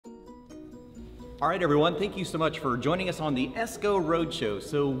All right, everyone, thank you so much for joining us on the ESCO Roadshow.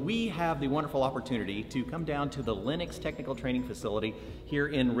 So we have the wonderful opportunity to come down to the Lennox Technical Training Facility here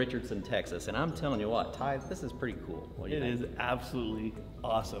in Richardson, Texas. And I'm telling you what, Ty, this is pretty cool. What do you think? It is absolutely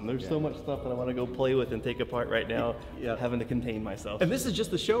awesome. There's so much stuff that I want to go play with and take apart right now, having to contain myself. And this is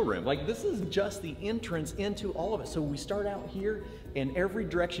just the showroom. Like, this is just the entrance into all of it. So we start out here, and every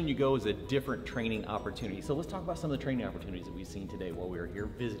direction you go is a different training opportunity. So let's talk about some of the training opportunities that we've seen today while we were here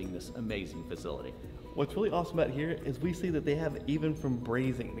visiting this amazing facility. What's really awesome about here is we see that they have even from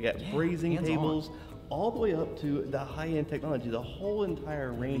brazing. They got brazing tables all the way up to the high-end technology, the whole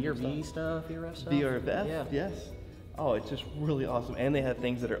entire range of stuff, VRF stuff. VRF, yes. Oh, it's just really awesome. And they have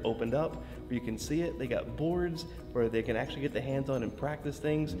things that are opened up where you can see it. They got boards where they can actually get the hands on and practice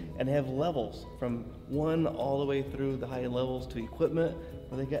things, and they have levels from 1 all the way through the high levels to equipment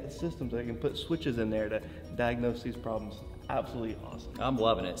where they got systems that they can put switches in there to diagnose these problems. Absolutely awesome. I'm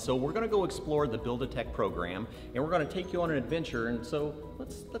loving it. So we're going to go explore the Build-A-Tech program, and we're going to take you on an adventure. And so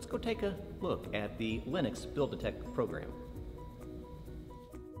let's go take a look at the Lennox Build-A-Tech program.